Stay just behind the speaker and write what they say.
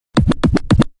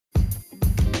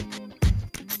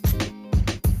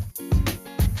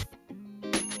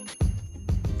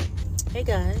Hey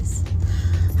guys,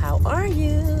 how are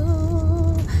you?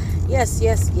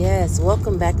 Yes.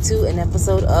 Welcome back to an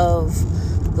episode of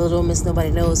the Little Miss Nobody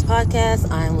Knows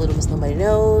podcast. I'm Little Miss Nobody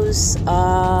Knows.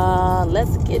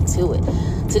 Let's get to it.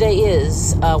 Today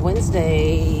is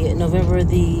Wednesday, November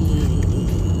the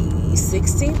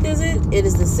 16th, is it? It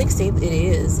is the 16th. It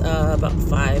is about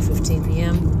 5:15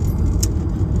 p.m.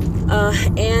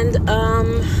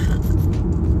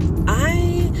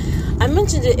 I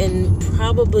mentioned it in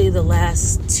probably the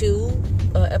last two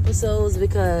episodes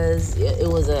because it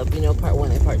was a part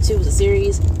one and part two was a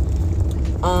series.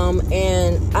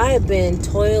 And I have been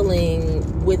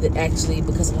toiling with it actually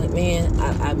because I'm like, man,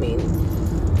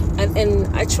 and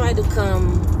I try to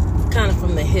come kind of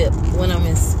from the hip when I'm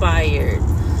inspired.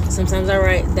 Sometimes I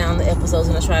write down the episodes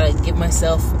and I try to give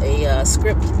myself a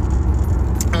script.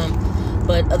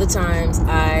 But other times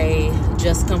I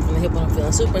just come from the hip when I'm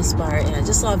feeling super inspired. And I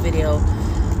just saw a video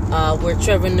where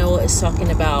Trevor Noah is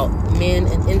talking about men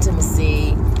and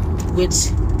intimacy,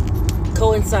 which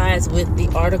coincides with the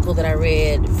article that I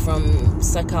read from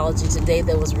Psychology Today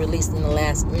that was released in the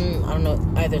last,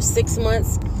 either 6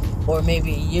 months or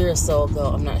maybe a year or so ago.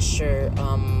 I'm not sure.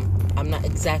 I'm not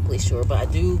exactly sure, but I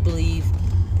do believe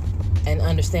and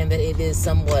understand that it is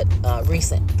somewhat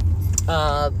recent.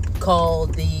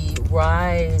 Called The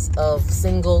Rise of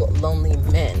Single Lonely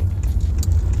Men.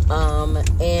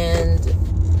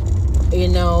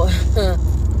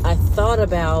 I thought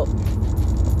about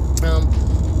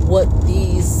what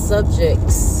these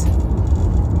subjects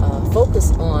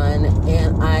focus on,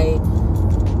 and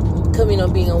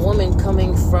being a woman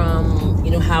coming from,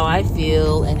 how I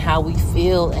feel and how we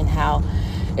feel and how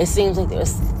it seems like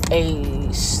there's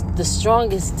the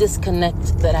strongest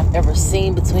disconnect that I've ever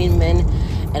seen between men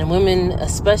and women,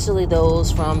 especially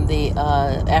those from the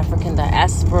African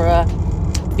diaspora,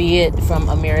 be it from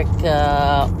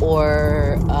America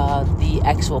or the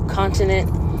actual continent,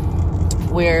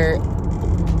 where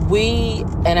we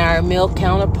and our male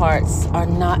counterparts are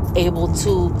not able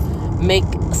to make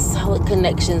solid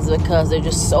connections because there are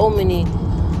just so many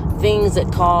things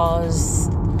that causes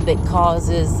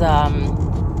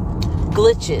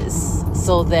glitches,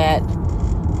 so that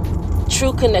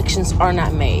true connections are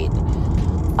not made.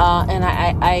 And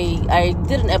I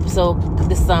did an episode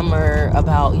this summer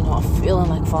about feeling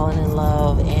like falling in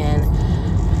love, and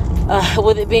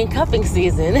with it being cuffing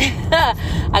season,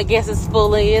 I guess it's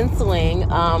fully in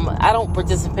swing. I don't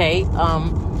participate,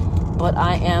 but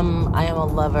I am a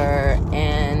lover,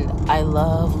 and I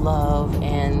love.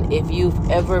 And if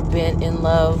you've ever been in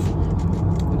love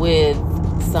with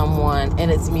someone and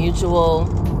it's mutual,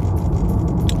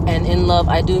 and in love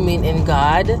I do mean in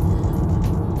God,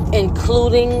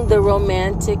 including the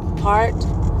romantic part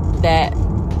that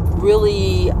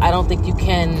really I don't think you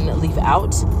can leave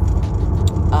out,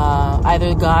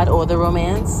 either God or the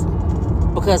romance,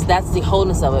 because that's the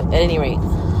wholeness of it. At any rate,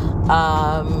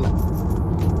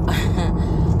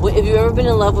 if you've ever been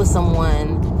in love with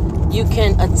someone, you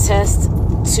can attest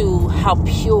to how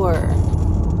pure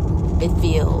it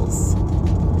feels,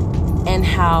 and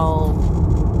how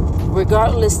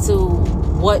regardless to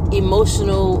what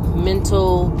emotional,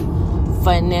 mental,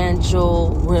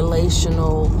 financial,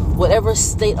 relational, whatever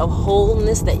state of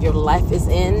wholeness that your life is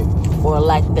in or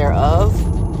lack thereof,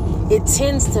 it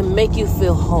tends to make you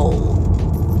feel whole,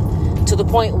 to the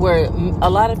point where a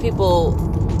lot of people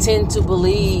tend to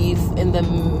believe in the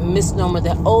misnomer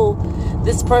that,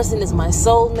 this person is my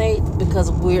soulmate because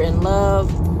we're in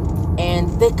love and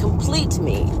they complete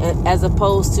me, as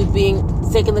opposed to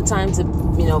taking the time to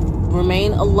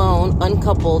remain alone,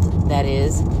 uncoupled, that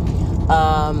is,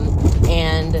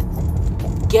 and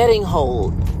getting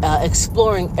whole,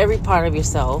 exploring every part of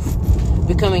yourself,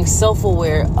 becoming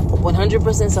self-aware,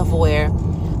 100% self-aware,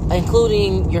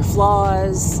 including your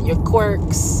flaws, your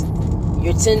quirks,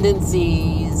 your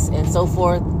tendencies, and so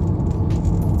forth.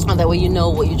 And that way you know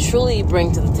what you truly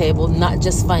bring to the table, not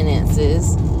just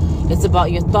finances. It's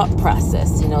about your thought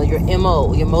process, your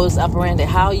MO, your modus operandi,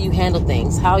 how you handle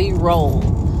things, how you roll.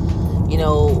 If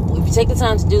you take the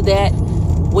time to do that,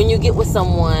 when you get with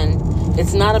someone,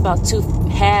 it's not about two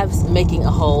halves making a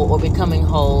whole or becoming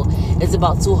whole. It's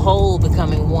about two whole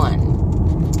becoming one.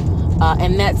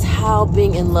 And that's how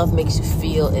being in love makes you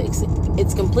feel.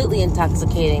 It's completely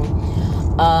intoxicating.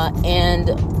 And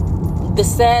the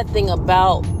sad thing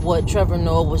about what Trevor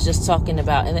Noah was just talking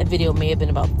about, and that video may have been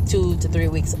about 2 to 3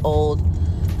 weeks old,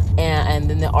 and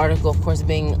then the article, of course,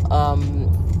 being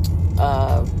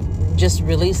just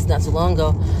released not too long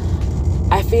ago,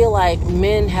 I feel like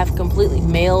men have completely,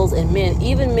 males and men,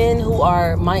 even men who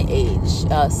are my age,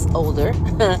 older,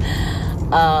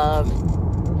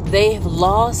 they have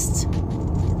lost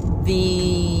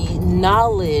the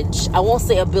knowledge, I won't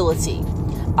say ability,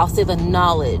 I'll say the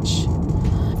knowledge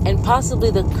and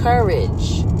possibly the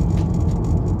courage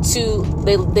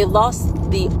they lost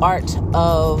the art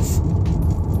of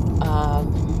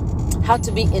how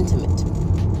to be intimate.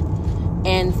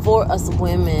 And for us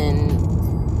women,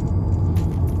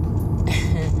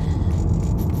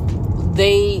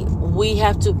 we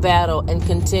have to battle and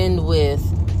contend with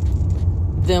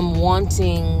them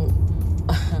wanting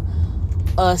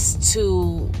us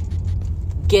to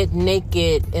get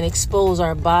naked and expose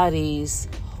our bodies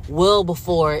well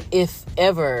before, if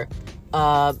ever,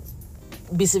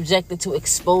 be subjected to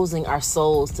exposing our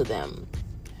souls to them.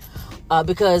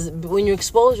 Because when you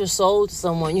expose your soul to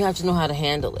someone, you have to know how to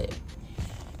handle it.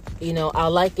 You know,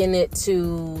 I'll liken it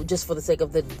to, just for the sake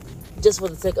of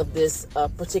this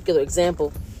particular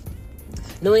example,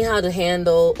 knowing how to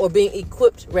handle, or being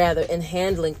equipped rather, in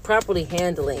properly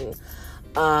handling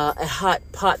a hot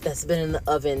pot that's been in the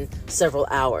oven several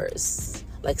hours,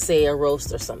 like say a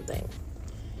roast or something.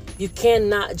 You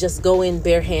cannot just go in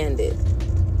barehanded.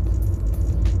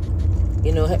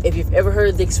 You know, if you've ever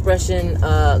heard the expression,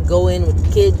 go in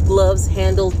with kid gloves,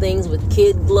 handle things with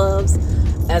kid gloves,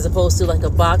 as opposed to like a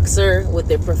boxer with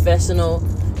their professional,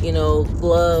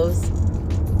 gloves.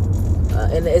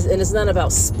 And it's not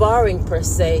about sparring per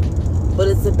se, but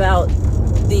it's about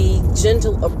the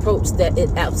gentle approach that it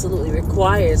absolutely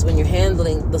requires when you're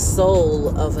handling the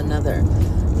soul of another,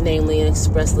 namely and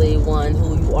expressly one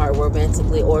who you are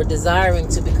romantically or desiring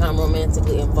to become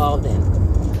romantically involved in.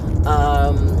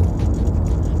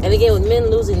 And again, with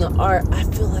men losing the art, I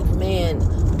feel like, man,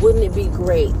 wouldn't it be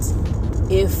great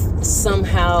if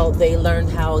somehow they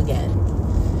learned how again?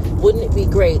 Wouldn't it be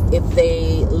great if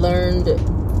they've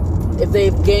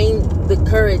gained the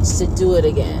courage to do it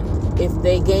again? If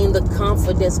they gained the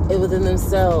confidence within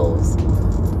themselves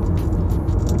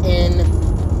and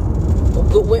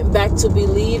went back to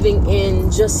believing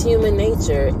in just human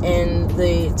nature and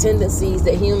the tendencies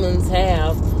that humans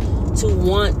have to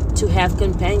want to have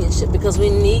companionship, because we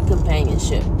need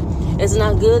companionship. It's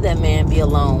not good that man be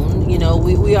alone.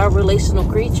 We are relational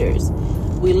creatures.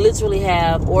 We literally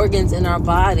have organs in our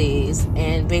bodies,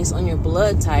 and based on your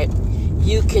blood type,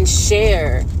 you can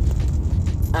share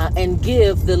and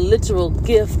give the literal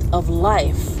gift of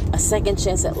life, a second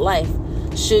chance at life,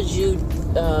 should you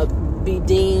be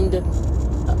deemed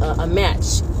a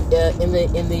match in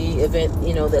the event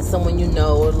that someone you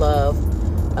know or love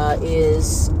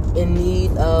is in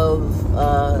need of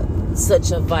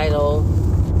such a vital,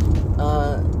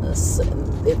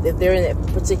 if they're in a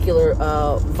particular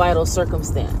vital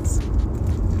circumstance.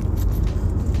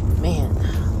 Man,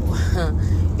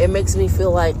 it makes me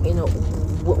feel like,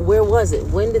 where was it?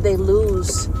 When did they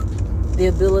lose the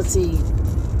ability?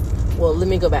 Well, let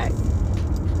me go back.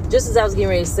 Just as I was getting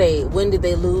ready to say, when did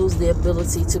they lose the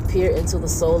ability to peer into the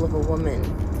soul of a woman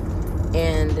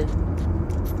and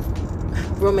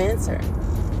romance her?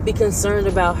 Be concerned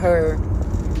about her,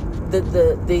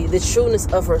 the trueness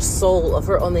of her soul, of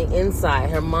her on the inside,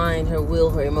 her mind, her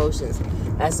will, her emotions,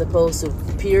 as opposed to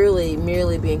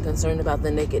merely being concerned about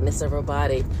the nakedness of her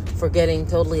body, forgetting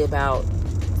totally about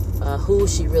who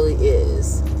she really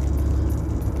is.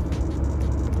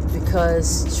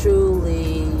 Because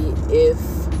truly, if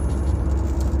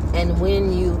and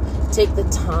when you take the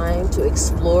time to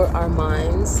explore our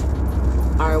minds,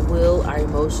 our will, our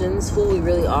emotions, who we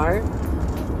really are,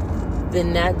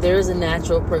 then there's a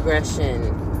natural progression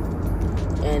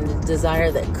and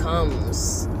desire that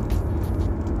comes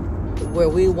where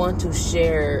we want to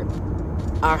share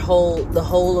the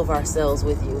whole of ourselves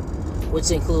with you, which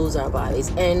includes our bodies.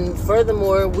 And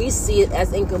furthermore, we see it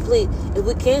as incomplete if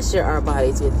we can't share our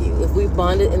bodies with you. If we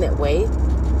bonded in that way,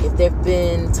 if there have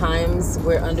been times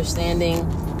where understanding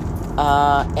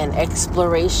and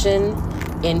exploration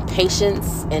in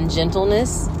patience and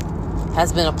gentleness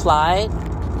has been applied,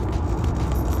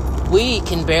 we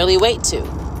can barely wait to.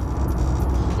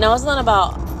 Now, it's not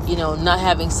about, not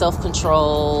having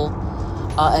self-control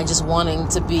and just wanting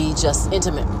to be just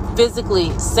intimate,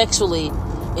 physically, sexually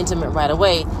intimate right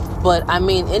away, but I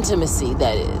mean intimacy,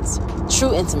 that is,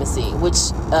 true intimacy, which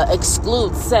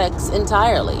excludes sex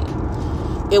entirely.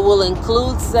 It will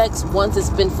include sex once it's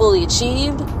been fully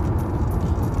achieved,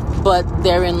 but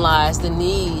therein lies the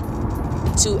need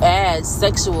to add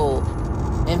sexual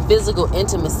and physical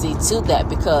intimacy to that,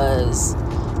 because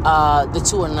the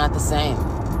two are not the same.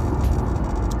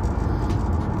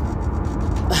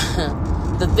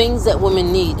 The things that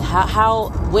women need,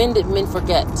 when did men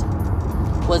forget?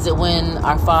 Was it when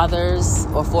our fathers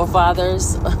or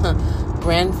forefathers,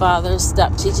 grandfathers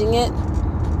stopped teaching it?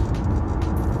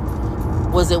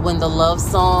 Was it when the love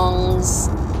songs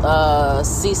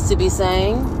cease to be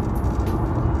sang.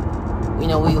 You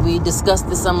know, we discussed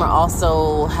this summer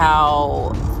also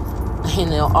how, you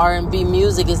know, R&B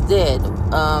music is dead.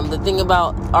 The thing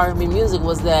about R&B music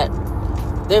was that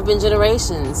there have been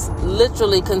generations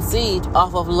literally conceived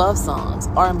off of love songs,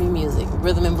 R&B music,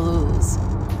 rhythm and blues,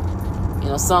 you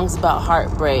know, songs about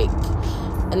heartbreak.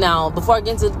 And now, before I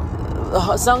get into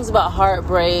songs about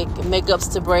heartbreak,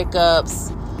 makeups to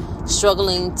breakups,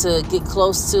 struggling to get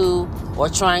close to or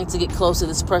trying to get close to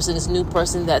this person, this new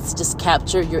person that's just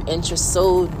captured your interest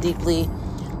so deeply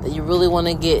that you really want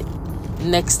to get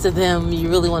next to them, you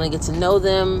really want to get to know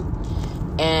them.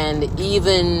 And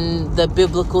even the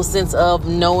biblical sense of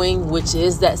knowing, which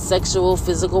is that sexual,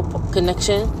 physical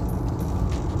connection,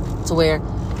 to where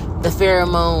the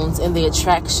pheromones and the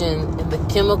attraction and the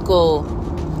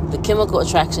chemical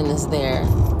attraction is there.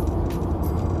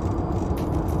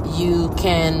 You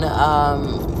can,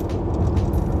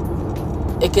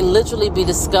 it can literally be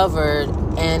discovered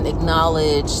and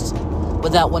acknowledged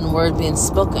without one word being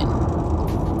spoken.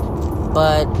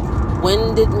 But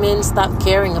when did men stop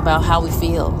caring about how we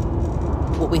feel,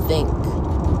 what we think,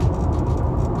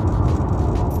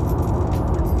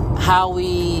 how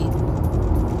we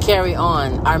carry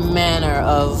on, our manner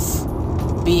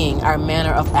of being, our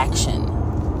manner of action?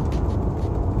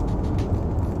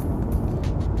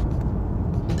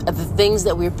 The things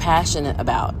that we're passionate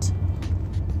about.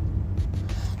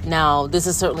 Now, this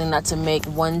is certainly not to make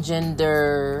one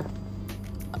gender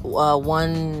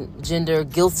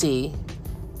guilty,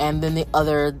 and then the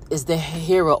other is the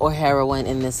hero or heroine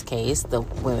in this case, the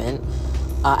women.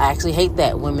 I actually hate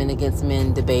that women against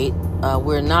men debate.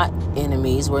 We're not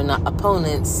enemies. We're not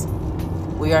opponents.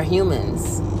 We are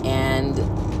humans. And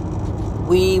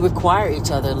we require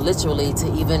each other literally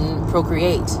to even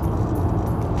procreate.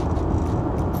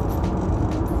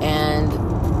 And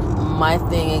my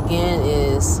thing again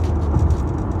is,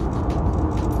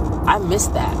 I miss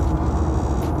that.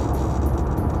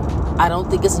 I don't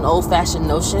think it's an old-fashioned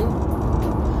notion.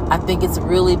 I think it's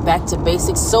really back to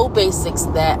basics. So basics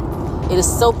that it is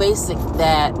so basic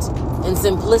that and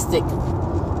simplistic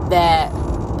that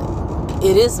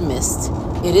it is missed.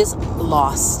 It is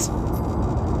lost.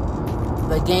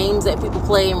 The games that people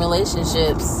play in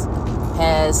relationships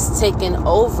has taken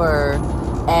over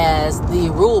as the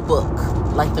rule book.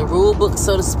 Like the rule book,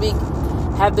 so to speak,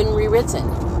 have been rewritten.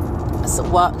 So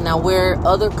now where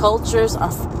other cultures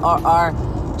are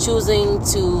choosing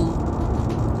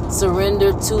to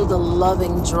surrender to the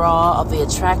loving draw of the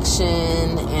attraction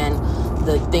and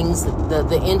the things,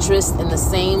 the interest and the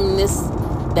sameness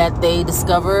that they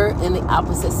discover in the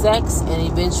opposite sex, and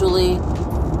eventually,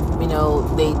 you know,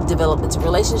 they develop into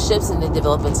relationships and they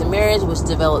develop into marriage, which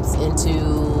develops into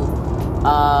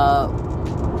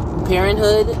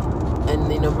parenthood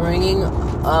and, you know, bringing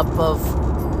up of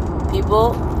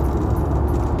people.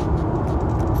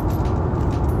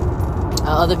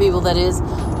 Other people, that is,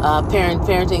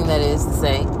 parenting, that is to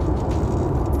say,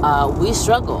 we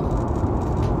struggle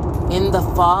in the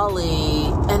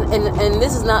folly, and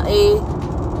this is not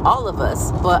all of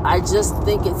us, but I just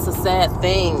think it's a sad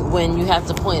thing when you have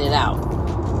to point it out.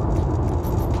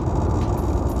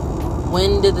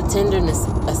 When did the tenderness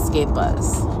escape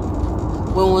us?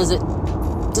 When was it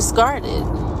discarded?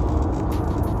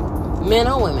 Men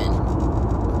or women?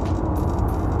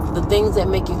 The things that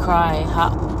make you cry,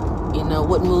 how, you know,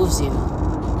 what moves you?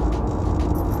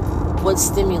 What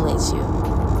stimulates you?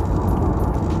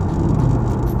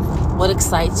 What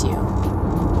excites you?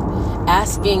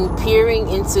 Asking, peering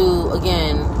into,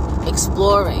 again,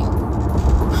 exploring.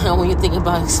 When you think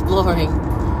about exploring,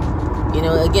 you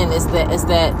know, again, it's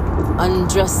that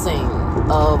undressing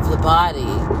of the body.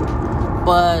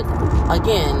 But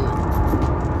again,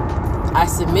 I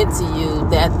submit to you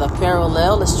that the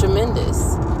parallel is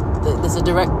tremendous. There's a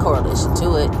direct correlation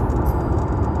to it.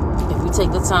 If we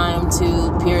take the time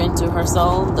to peer into her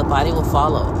soul, the body will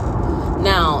follow.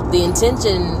 Now, the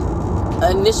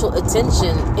initial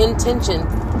intention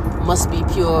must be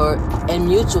pure and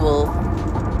mutual.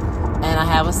 And I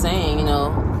have a saying, you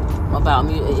know, about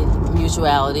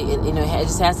mutuality. You know, it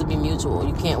just has to be mutual.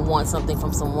 You can't want something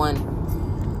from someone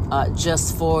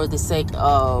just for the sake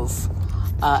of,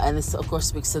 and this of course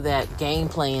speaks to that game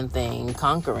playing thing,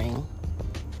 conquering,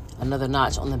 another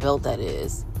notch on the belt, that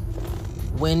is.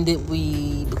 When did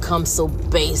we become so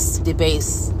debased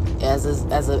as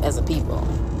a people?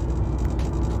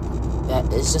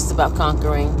 That it's just about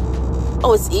conquering.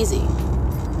 Oh, it's easy.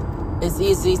 It's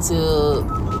easy to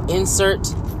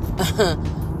insert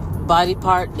body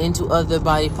part into other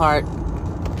body part,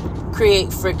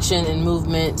 create friction and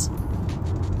movement.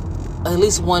 At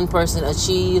least one person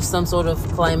achieves some sort of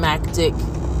climactic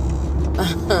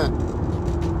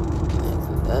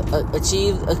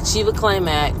achieve a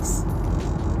climax,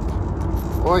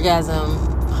 orgasm,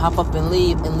 hop up and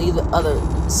leave the other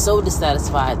so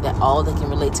dissatisfied that all they can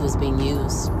relate to is being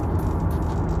used.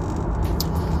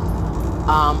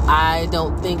 I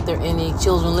don't think there are any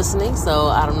children listening, so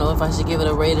I don't know if I should give it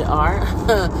a rated R.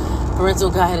 Parental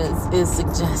guidance is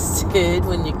suggested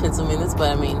when you're consuming this,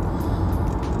 but I mean,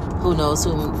 who knows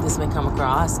who this may come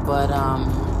across. But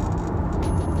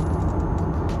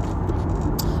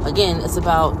again, it's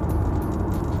about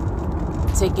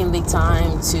taking the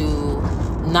time to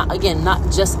not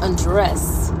just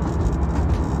undress,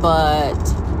 but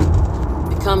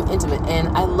become intimate. And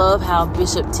I love how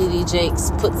Bishop T.D.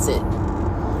 Jakes puts it.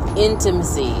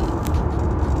 Intimacy.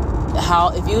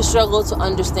 How, if you struggle to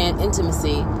understand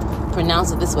intimacy,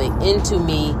 pronounce it this way: into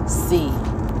me, see.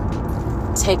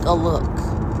 Take a look.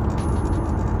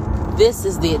 This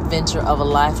is the adventure of a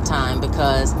lifetime,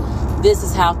 because this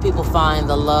is how people find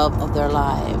the love of their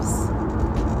lives.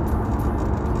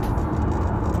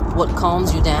 What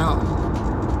calms you down?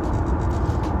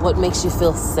 What makes you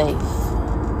feel safe?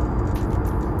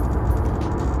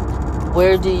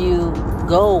 Where do you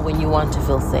go when you want to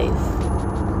feel safe?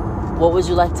 What would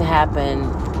you like to happen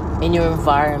in your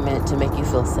environment to make you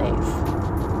feel safe?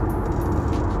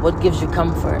 What gives you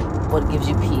comfort? What gives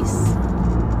you peace?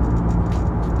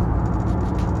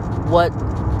 What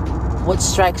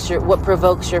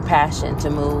provokes your passion to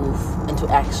move into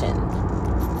action?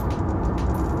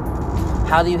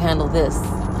 How do you handle this?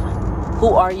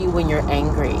 Who are you when you're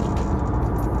angry?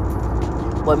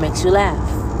 What makes you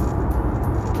laugh?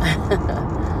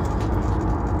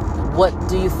 What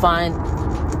do you find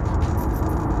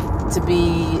to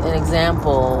be an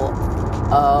example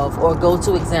of, or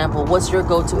go-to example? What's your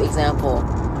go-to example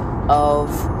of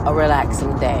a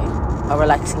relaxing day, a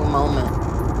relaxing moment?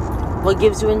 What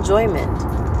gives you enjoyment?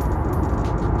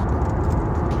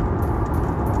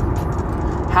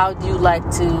 How do you like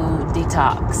to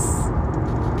detox?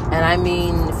 And I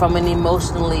mean from an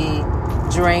emotionally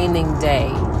draining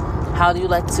day. How do you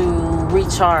like to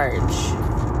recharge?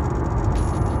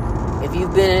 If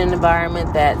you've been in an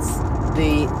environment that's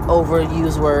the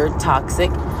overused word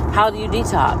toxic, how do you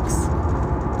detox?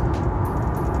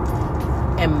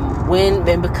 And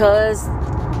because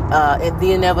the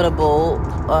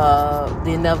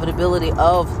inevitability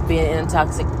of being in a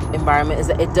toxic environment is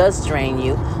that it does drain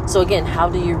you. So again, how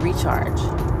do you recharge?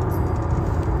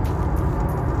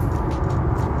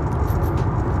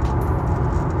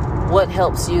 What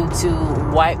helps you to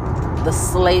wipe the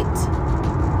slate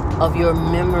of your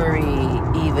memory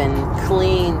even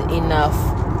clean enough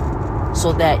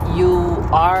so that you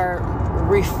are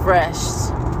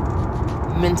refreshed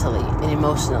mentally and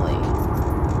emotionally,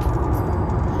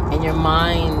 and your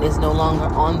mind is no longer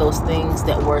on those things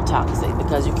that were toxic?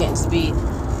 Because you can't just be,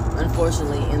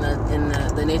 unfortunately, in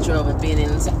the nature of it being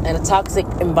in a toxic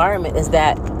environment is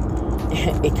that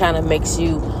it kind of makes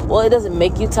you, well, it doesn't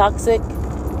make you toxic,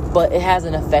 but it has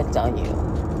an effect on you.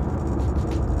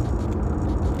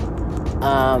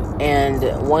 And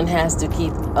one has to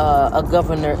keep a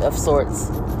governor of sorts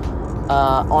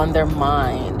on their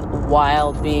mind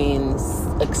while being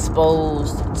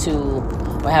exposed to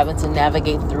or having to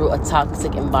navigate through a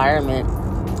toxic environment,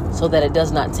 so that it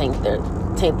does not taint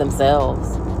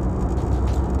themselves.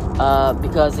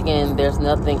 Because again,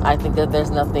 I think that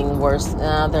there's nothing worse.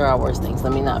 There are worse things.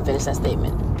 Let me not finish that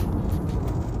statement.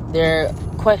 There are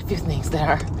quite a few things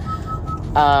that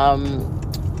are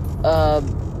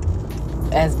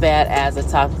as bad as a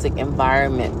toxic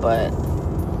environment, but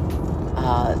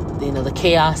the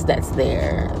chaos that's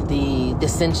there, the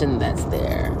dissension that's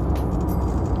there.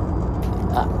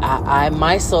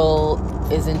 My soul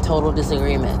is in total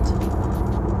disagreement.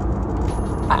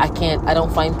 I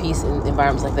don't find peace in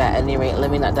environments like that. At any rate, let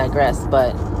me not digress,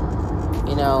 but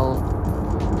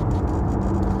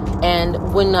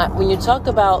and when you talk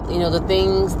about, the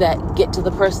things that get to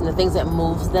the person, the things that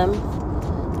moves them,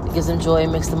 it gives them joy,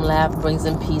 makes them laugh, brings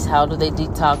them peace. How do they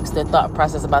detox their thought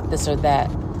process about this or that?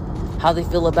 How they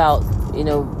feel about,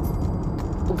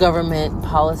 government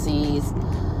policies,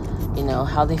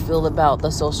 how they feel about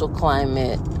the social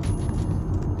climate,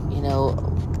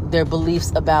 their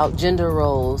beliefs about gender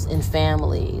roles in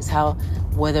families,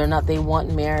 whether or not they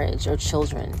want marriage or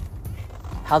children,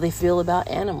 how they feel about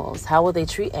animals, how will they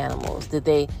treat animals? Did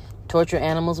they torture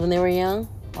animals when they were young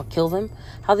or kill them?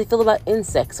 How they feel about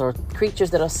insects or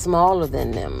creatures that are smaller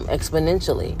than them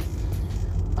exponentially.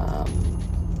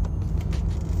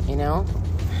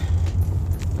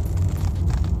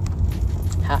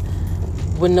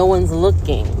 When no one's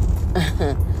looking,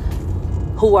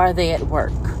 who are they at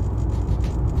work?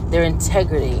 Their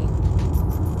integrity,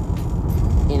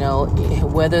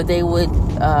 whether they would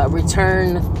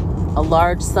return a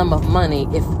large sum of money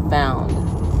if found.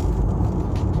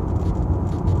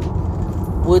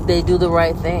 Would they do the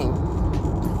right thing?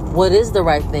 What is the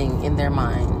right thing in their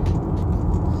mind?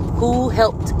 Who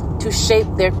helped to shape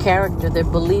their character, their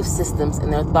belief systems,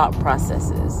 and their thought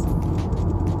processes?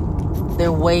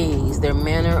 Their ways, their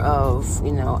manner of,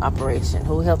 operation.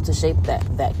 Who helped to shape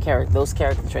that character, those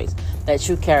character traits, that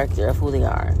true character of who they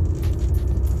are?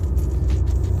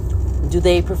 Do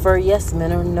they prefer yes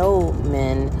men or no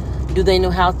men? Do they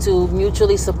know how to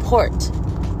mutually support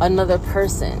another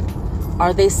person?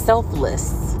 Are they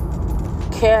selfless,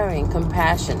 caring,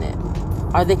 compassionate?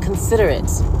 Are they considerate?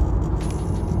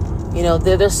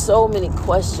 There's so many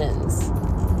questions.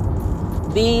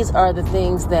 These are the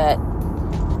things that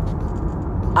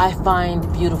I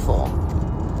find beautiful.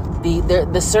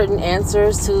 The certain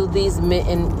answers to these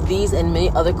and many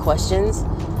other questions.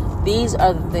 These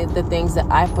are the things that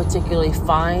I particularly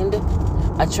find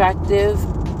attractive.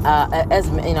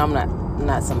 I'm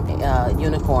not some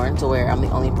unicorn to where I'm the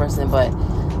only person, but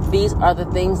these are the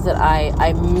things that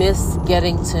I miss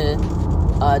getting to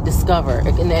discover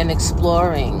and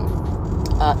exploring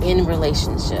in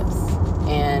relationships.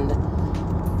 And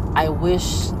I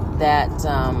wish that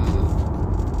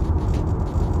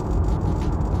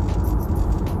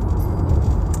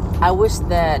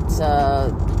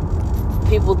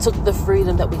people took the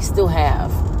freedom that we still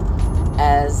have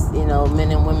as,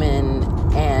 men and women,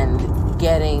 and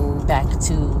getting back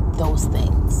to those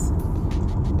things.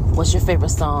 What's your favorite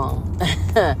song?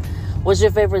 What's your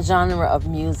favorite genre of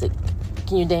music?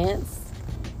 Can you dance?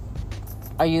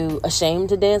 Are you ashamed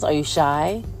to dance? Are you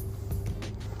shy?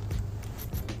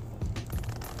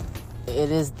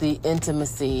 It is the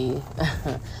intimacy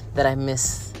that I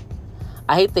miss.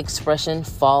 I hate the expression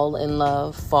falling in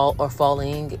love,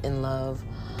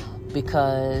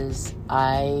 because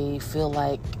I feel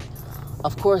like,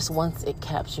 of course, once it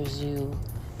captures you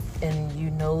and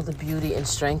you know the beauty and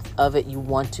strength of it, you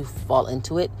want to fall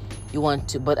into it.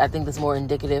 But I think that's more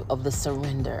indicative of the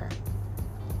surrender,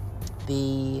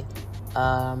 the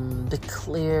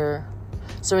clear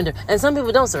surrender. And some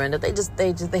people don't surrender.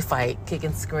 They fight, kick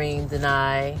and scream,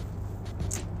 deny,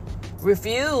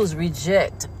 refuse,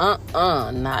 reject.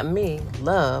 Not me.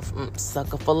 Love,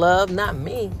 sucker for love, not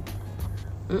me.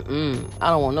 I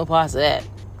don't want no parts of that.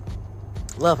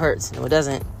 Love hurts. No, it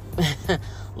doesn't.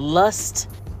 Lust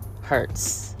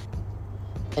hurts.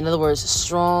 In other words,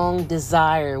 strong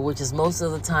desire, which is most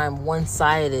of the time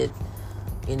one-sided,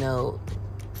 in a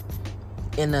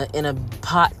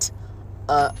pot,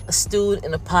 stewed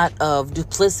in a pot of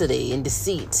duplicity and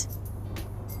deceit,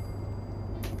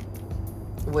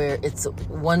 where it's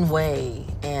one way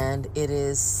and it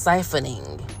is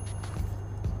siphoning,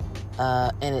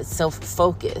 and it's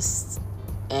self-focused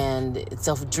and it's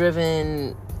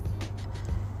self-driven,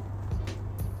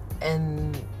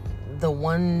 and the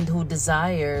one who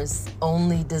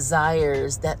only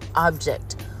desires that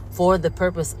object for the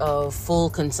purpose of full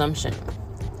consumption,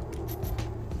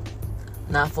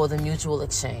 not for the mutual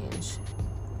exchange.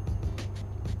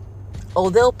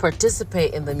 They'll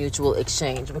participate in the mutual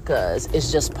exchange because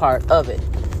it's just part of it.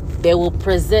 They will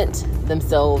present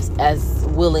themselves as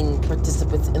willing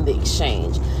participants in the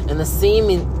exchange and the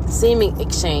seeming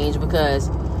exchange, because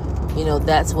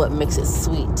that's what makes it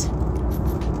sweet.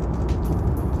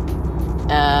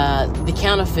 The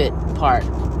counterfeit part,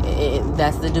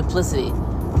 that's the duplicity.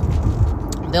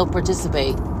 They'll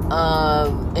participate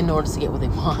in order to get what they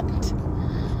want.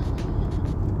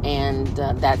 And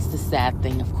that's the sad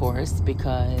thing, of course,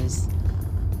 because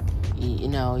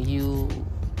you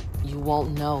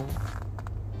won't know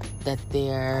that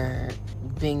they're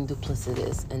being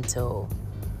duplicitous until,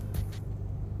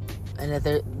 and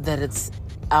that it's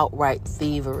outright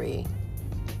thievery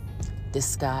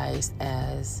disguised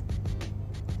as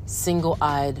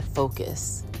single-eyed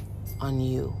focus on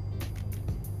you.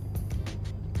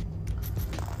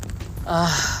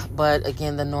 But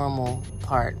again, the normal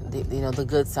part, the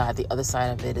good side, the other side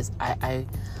of it is I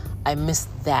miss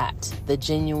that, the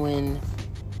genuine,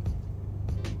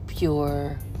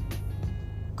 pure,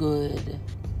 good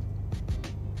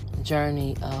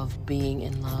journey of being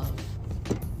in love.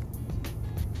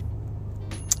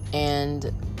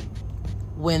 And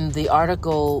when the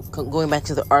article, going back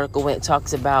to the article, when it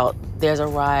talks about there's a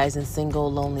rise in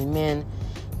single, lonely men,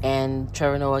 and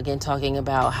Trevor Noah again talking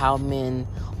about how men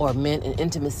in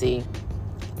intimacy,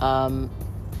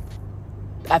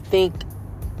 I think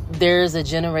there's a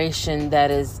generation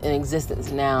that is in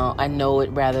existence now. I know it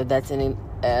rather, that's in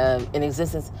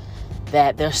existence,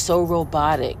 that they're so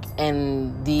robotic,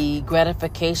 and the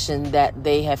gratification that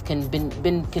they have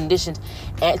been conditioned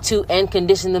to and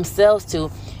conditioned themselves to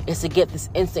is to get this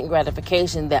instant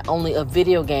gratification that only a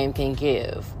video game can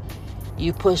give.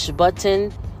 You push a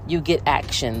button, you get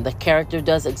action. The character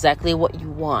does exactly what you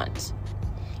want,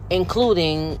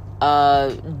 including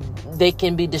they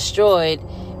can be destroyed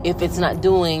if it's not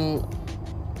doing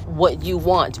what you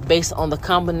want based on the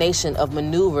combination of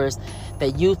maneuvers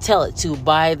that you tell it to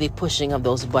by the pushing of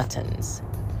those buttons.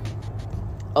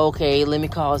 Okay, let me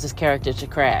cause this character to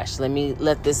crash. Let me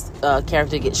let this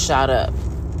character get shot up.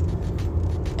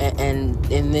 And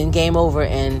then game over,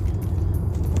 and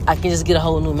I can just get a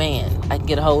whole new man. I can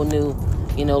get a whole new,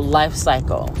 life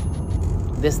cycle.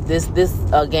 This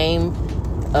game,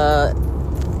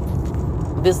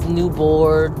 this new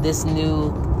board, this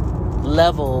new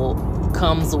level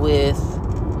comes with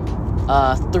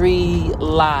 3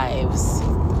 life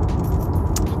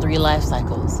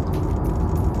cycles.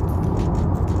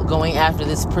 Going after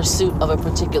this pursuit of a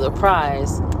particular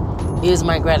prize is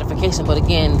my gratification, but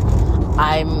again,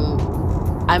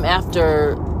 I'm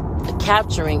after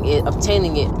capturing it,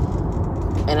 obtaining it,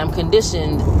 and I'm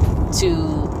conditioned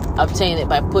to obtain it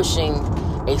by pushing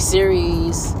a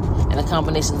series and a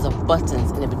combinations of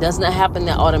buttons. And if it does not happen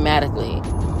that automatically,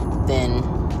 then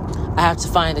I have to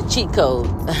find a cheat code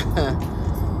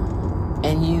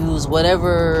and use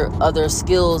whatever other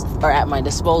skills are at my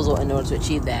disposal in order to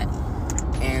achieve that.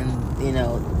 And,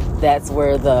 that's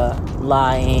where the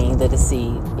lying, the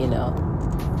deceit,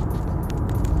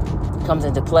 comes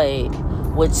into play,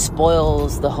 which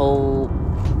spoils the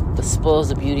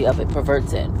beauty of it,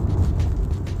 perverts it.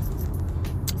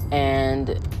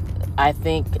 And I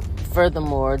think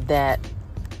furthermore that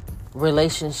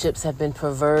relationships have been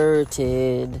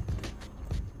perverted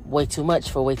way too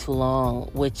much for way too long,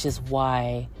 which is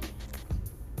why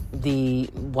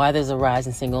there's a rise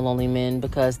in single lonely men,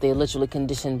 because they're literally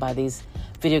conditioned by these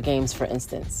video games, for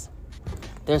instance.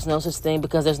 There's no such thing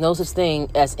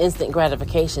as instant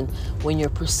gratification when you're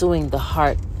pursuing the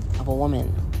heart of a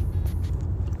woman.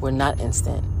 We're not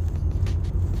instant.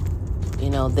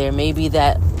 There may be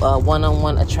that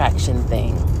one-on-one attraction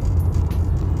thing.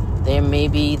 There may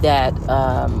be that,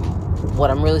 what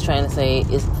I'm really trying to say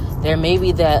is, there may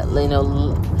be that,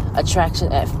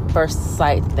 attraction at first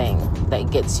sight thing that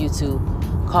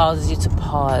causes you to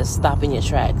pause, stop in your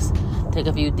tracks, take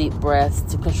a few deep breaths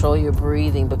to control your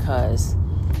breathing, because,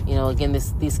 again,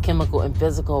 these chemical and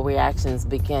physical reactions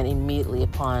began immediately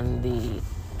upon the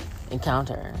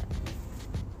encounter.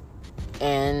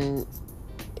 And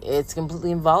it's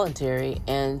completely involuntary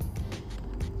and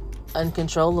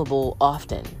uncontrollable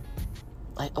often.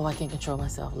 Like, I can't control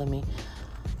myself.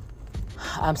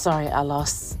 I'm sorry, I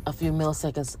lost a few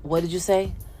milliseconds. What did you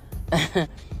say?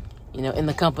 In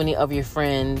the company of your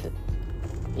friend,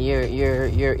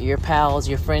 your pals,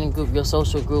 your friend group, your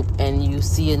social group, and you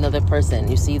see another person.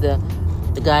 You see the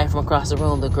guy from across the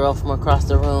room, the girl from across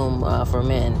the room, for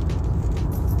men.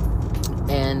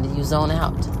 And you zone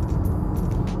out.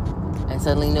 And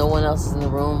suddenly no one else is in the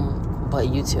room but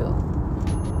you two.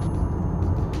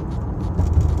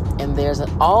 And there's an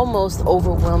almost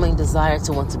overwhelming desire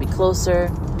to want to be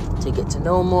closer, to get to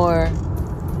know more,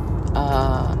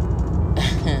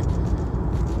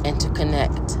 and to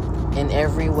connect in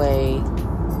every way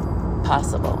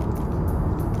possible.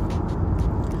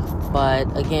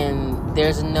 But again,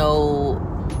 there's no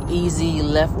easy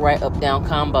left, right, up, down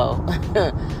combo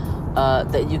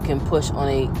that you can push on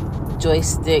a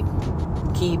joystick,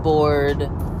 keyboard,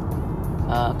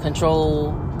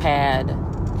 control pad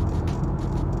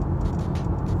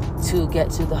to get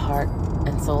to the heart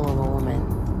and soul of a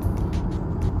woman.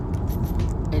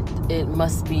 It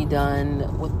must be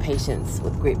done with patience,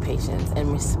 with great patience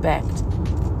and respect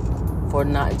for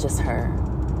not just her,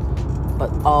 but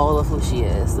all of who she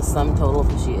is, the sum total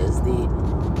of who she is, the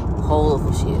whole of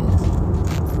who she is.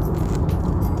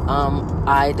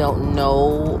 I don't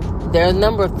know. There are a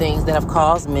number of things that have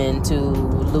caused men to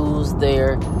lose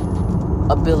their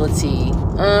ability.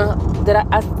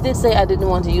 I did say I didn't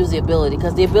want to use the ability,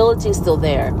 because the ability is still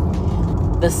there.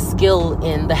 The skill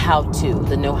in the how-to,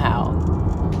 the know-how.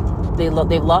 They've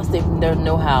lost their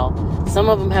know-how. Some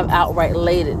of them have outright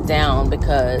laid it down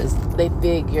because they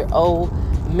figure,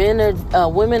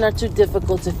 women are too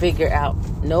difficult to figure out.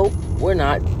 Nope, we're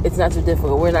not. It's not too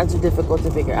difficult. We're not too difficult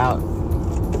to figure out.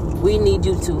 We need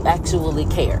you to actually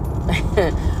care.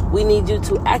 We need you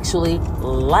to actually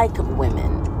like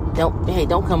women.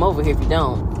 Don't come over here if you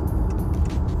don't.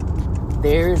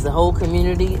 There is a whole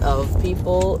community of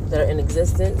people that are in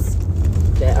existence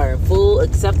that are in full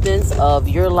acceptance of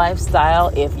your lifestyle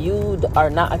if you are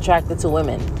not attracted to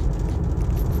women.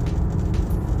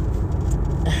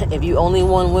 If you only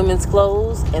want women's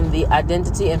clothes and the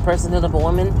identity and personhood of a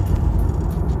woman,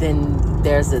 then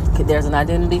there's an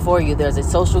identity for you. There's a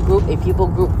social group, a people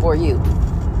group for you.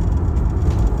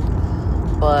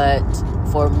 But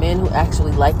for men who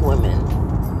actually like women,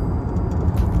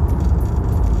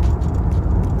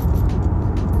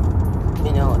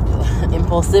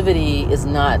 impulsivity is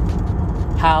not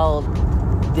how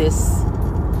this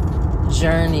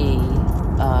journey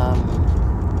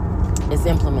is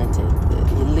implemented.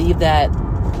 You leave that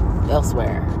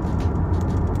elsewhere.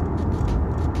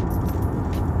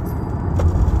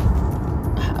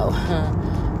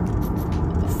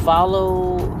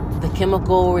 Follow the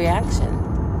chemical reaction.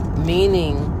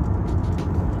 Meaning,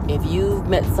 if you've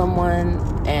met someone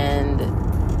and,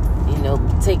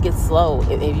 take it slow.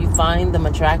 If you find them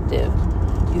attractive,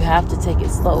 you have to take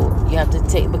it slow. You have to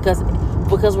take,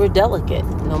 because we're delicate.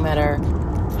 No matter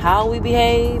how we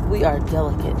behave, we are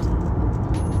delicate.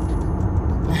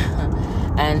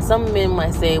 And some men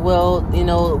might say, well,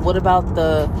 what about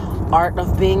the art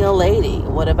of being a lady?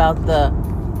 What about the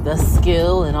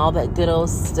skill and all that good old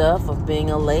stuff of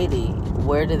being a lady?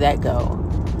 Where did that go?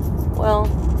 Well,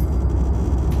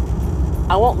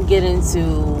 I won't get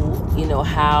into,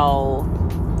 how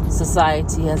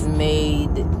society has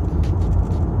made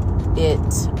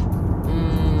it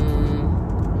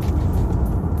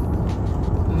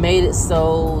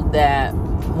so that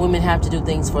women have to do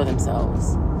things for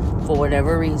themselves for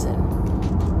whatever reason.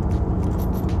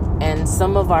 And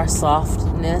some of our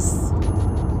softness,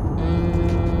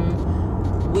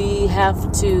 we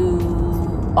have to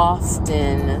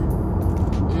often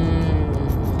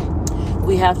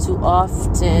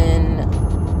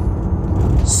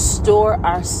store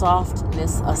our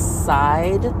softness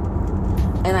aside.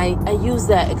 And I use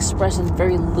that expression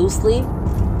very loosely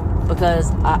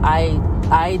because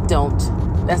I don't,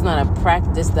 that's not a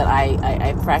practice that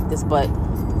I practice, but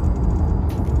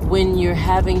when you're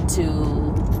having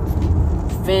to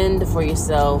fend for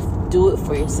yourself, do it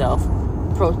for yourself,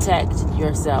 protect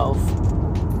yourself,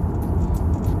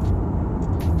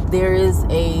 there is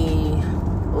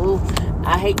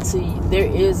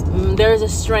there is a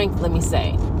strength, let me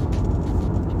say.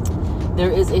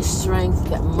 There is a strength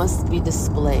that must be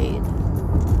displayed.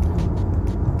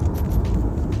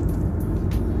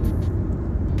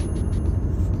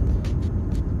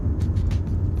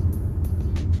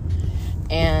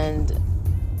 And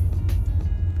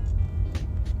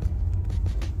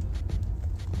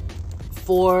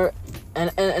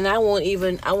I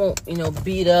won't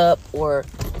beat up or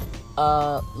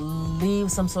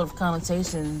leave some sort of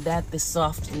connotation that the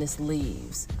softness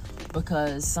leaves,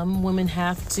 because some women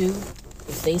have to,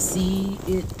 if they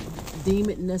deem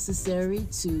it necessary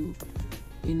to,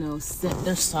 set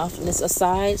their softness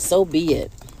aside, so be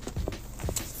it.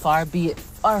 Far be it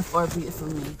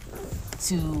from me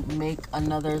to make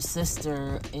another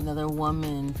sister, another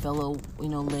woman, fellow,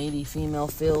 lady, female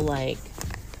feel like,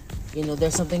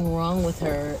 there's something wrong with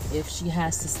her if she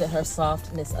has to set her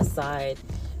softness aside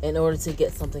in order to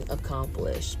get something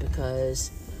accomplished, because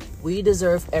we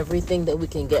deserve everything that we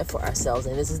can get for ourselves.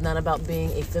 And this is not about being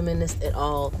a feminist at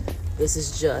all. This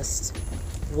is just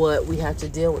what we have to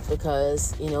deal with,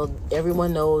 because,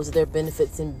 everyone knows there are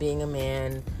benefits in being a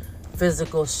man.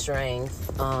 Physical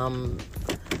strength,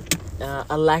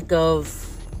 a lack of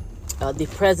the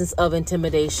presence of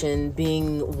intimidation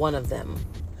being one of them.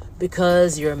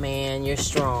 Because you're a man, you're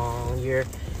strong, you're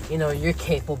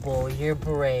capable, you're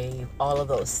brave, all of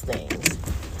those things.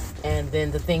 And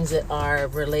then the things that are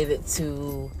related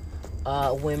to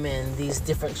women, these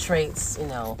different traits,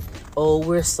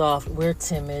 we're soft, we're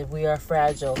timid, we are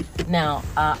fragile. Now,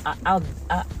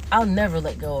 I'll never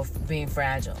let go of being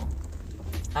fragile.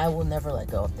 I will never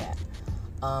let go of that.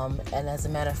 And as a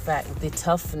matter of fact, the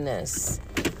toughness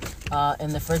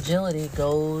and the fragility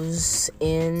goes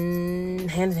in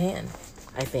hand in hand,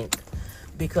 I think.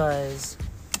 Because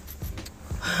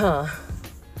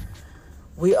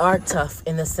we are tough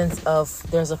in the sense of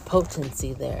there's a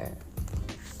potency there.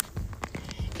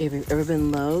 If you've ever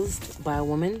been loved by a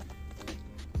woman,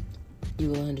 you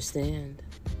will understand.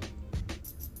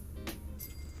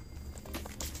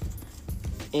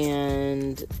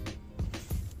 And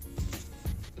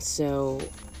so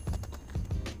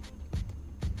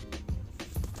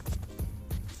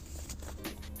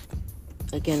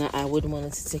again, I wouldn't want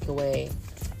it to take away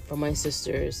from my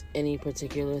sisters any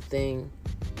particular thing,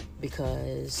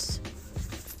 because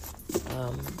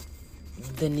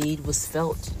the need was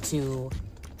felt to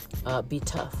be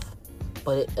tough.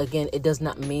 But it does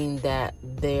not mean that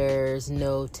there's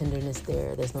no tenderness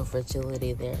there. There's no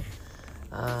fragility there.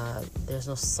 There's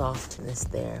no softness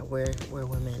there. We're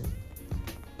women.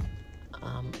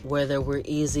 whether we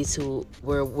easily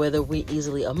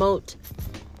emote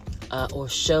or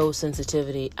show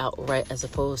sensitivity outright, as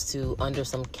opposed to under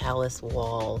some callous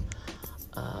wall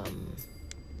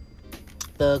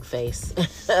thug face.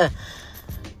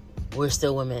 We're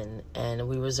still women, and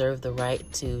we reserve the right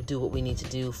to do what we need to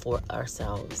do for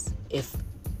ourselves if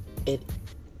it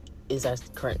is our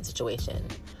current situation.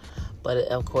 But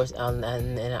of course, and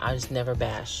I just never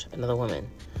bash another woman.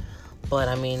 But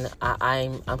I mean,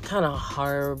 I'm kind of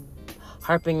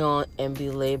harping on and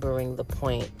belaboring the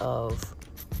point of,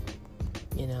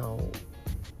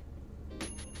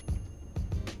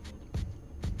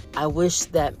 I wish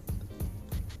that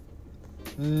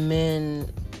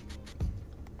men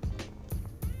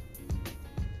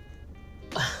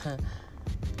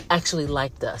actually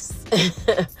liked us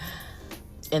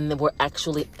and that were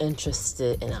actually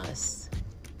interested in us,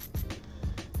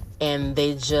 and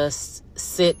they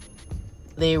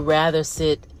rather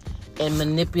sit and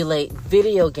manipulate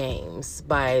video games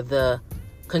by the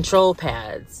control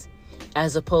pads,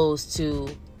 as opposed to,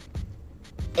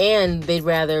 and they'd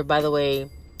rather, by the way,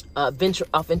 venture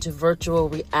off into virtual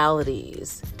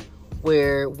realities,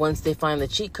 where once they find the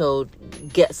cheat code,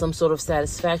 get some sort of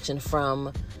satisfaction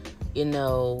from,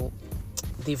 the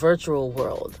virtual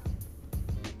world,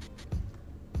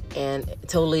 and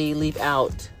totally leave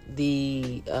out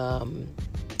the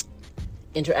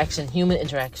human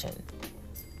interaction.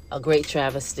 A great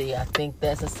travesty. I think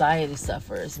that society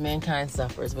suffers, mankind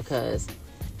suffers, because,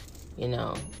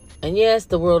 and yes,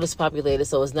 the world is populated,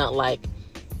 so it's not like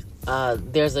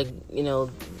there's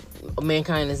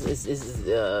mankind is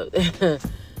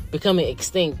becoming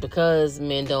extinct because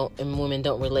men don't and women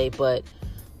don't relate. But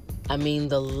I mean,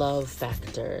 the love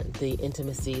factor, the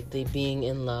intimacy, the being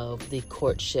in love, the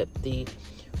courtship, the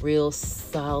real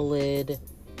solid,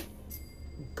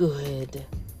 good,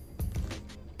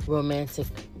 romantic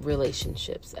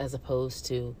relationships, as opposed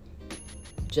to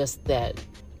just that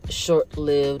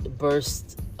short-lived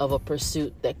burst of a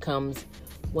pursuit that comes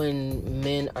when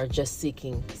men are just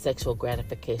seeking sexual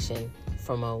gratification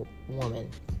from a woman.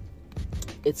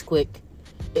 It's quick,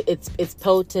 it's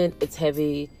potent, it's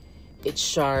heavy, it's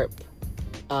sharp,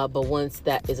 but once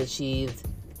that is achieved,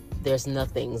 there's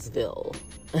Nothingsville.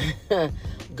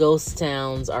 Ghost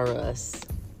towns are us.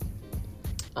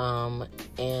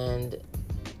 And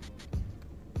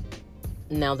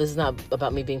now this is not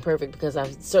about me being perfect, because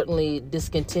I've certainly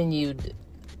discontinued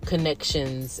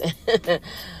connections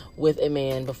with a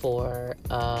man before,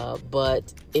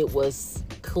 but it was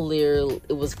clear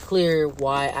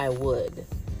why I would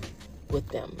with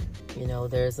them.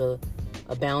 There's a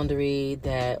boundary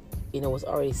that was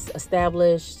already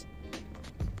established,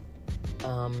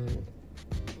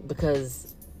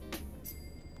 because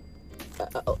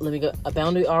a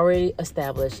boundary already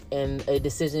established, and a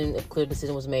clear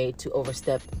decision was made to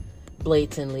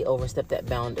blatantly overstep that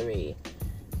boundary.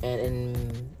 And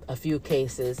in a few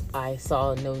cases, I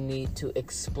saw no need to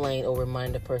explain or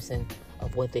remind a person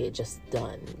of what they had just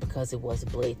done, because it was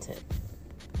blatant.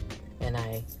 And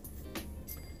I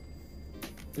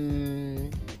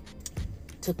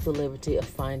took the liberty of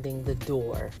finding the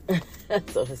door,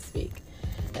 so to speak.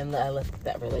 And I left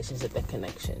that relationship, that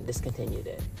connection, discontinued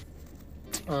it.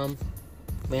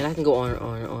 Man, I can go on and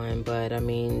on and on, but I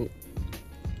mean,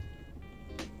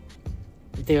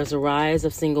 there's a rise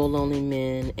of single, lonely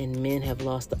men, and men have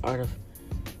lost the art of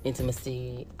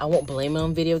intimacy. I won't blame it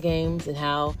on video games and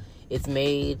how it's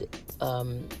made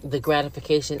the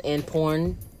gratification and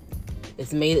porn.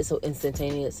 It's made it so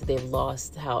instantaneous that they've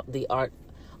lost the art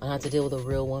on how to deal with a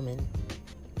real woman.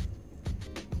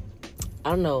 I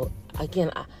don't know.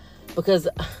 Again, because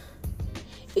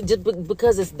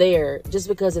it's there, just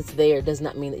because it's there does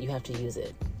not mean that you have to use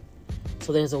it.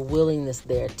 So there's a willingness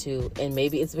there too, and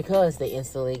maybe it's because they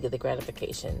instantly get the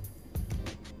gratification,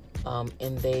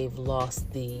 and they've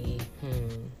lost the,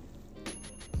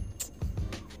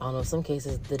 I don't know, some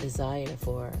cases the desire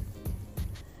for,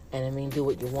 and I mean, do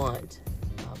what you want,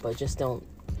 but just don't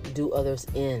do others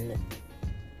in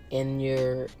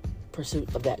your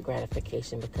pursuit of that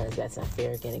gratification, because that's not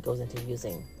fair. Again, it goes into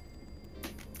using.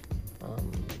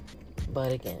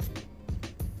 But again,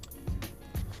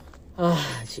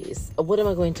 jeez. What am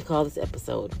I going to call this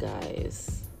episode,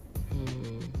 guys?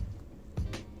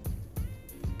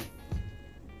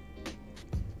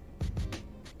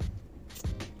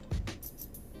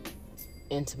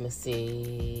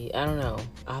 Intimacy. I don't know.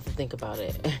 I'll have to think about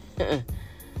it.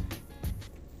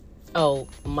 Oh,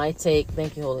 my take.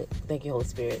 Thank you, Holy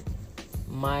Spirit.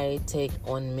 My take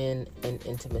on men and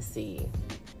intimacy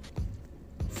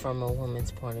from a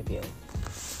woman's point of view.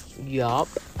 Yup.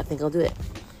 I think I'll do it.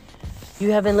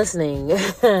 You have been listening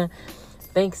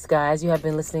Thanks, guys. You have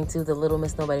been listening to the Little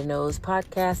Miss Nobody Knows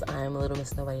podcast. I am Little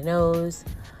Miss Nobody Knows.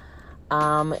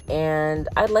 And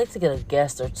I'd like to get a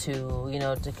guest or two,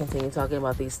 to continue talking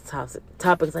about these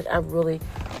topics. Like, I really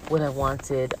would have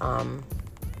wanted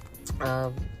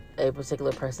a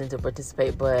particular person to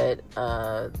participate, but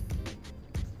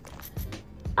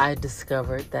I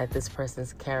discovered that this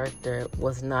person's character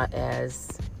was not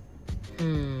as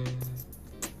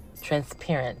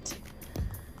transparent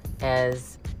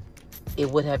as it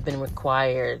would have been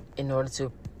required in order to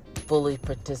fully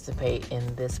participate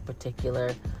in this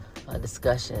particular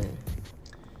discussion.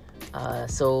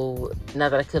 So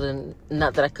not that I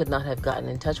could not have gotten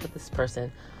in touch with this person,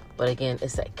 but again,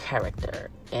 it's that character,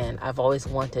 and I've always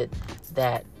wanted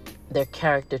that their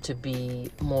character to be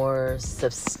more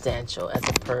substantial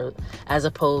as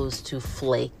opposed to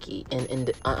flaky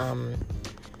and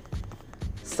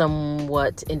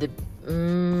somewhat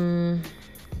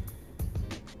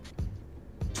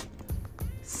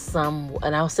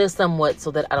and I'll say somewhat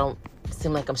so that I don't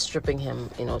seem like I'm stripping him,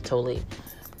 totally.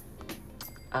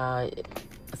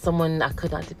 Someone I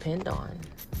could not depend on.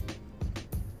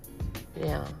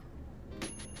 Yeah.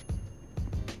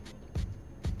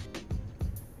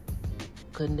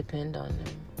 Couldn't depend on him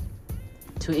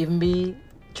to even be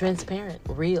transparent,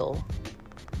 real.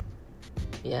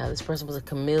 Yeah, this person was a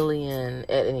chameleon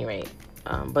at any rate.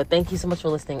 But thank you so much for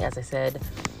listening. As I said,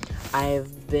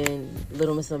 I've been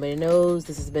Little Miss Nobody Knows.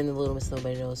 This has been the Little Miss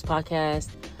Nobody Knows podcast.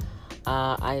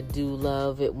 I do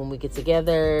love it when we get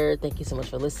together. Thank you so much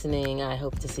for listening. I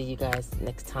hope to see you guys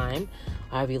next time.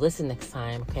 I hope you listen next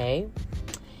time, okay?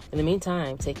 In the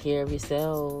meantime, take care of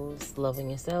yourselves, loving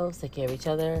yourselves, take care of each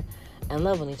other, and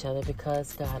loving each other,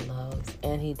 because God loves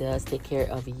and He does take care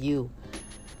of you.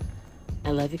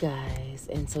 I love you guys,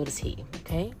 and so does He,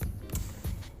 okay?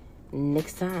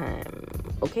 Next time,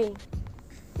 okay?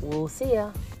 We'll see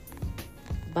ya.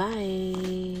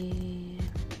 Bye.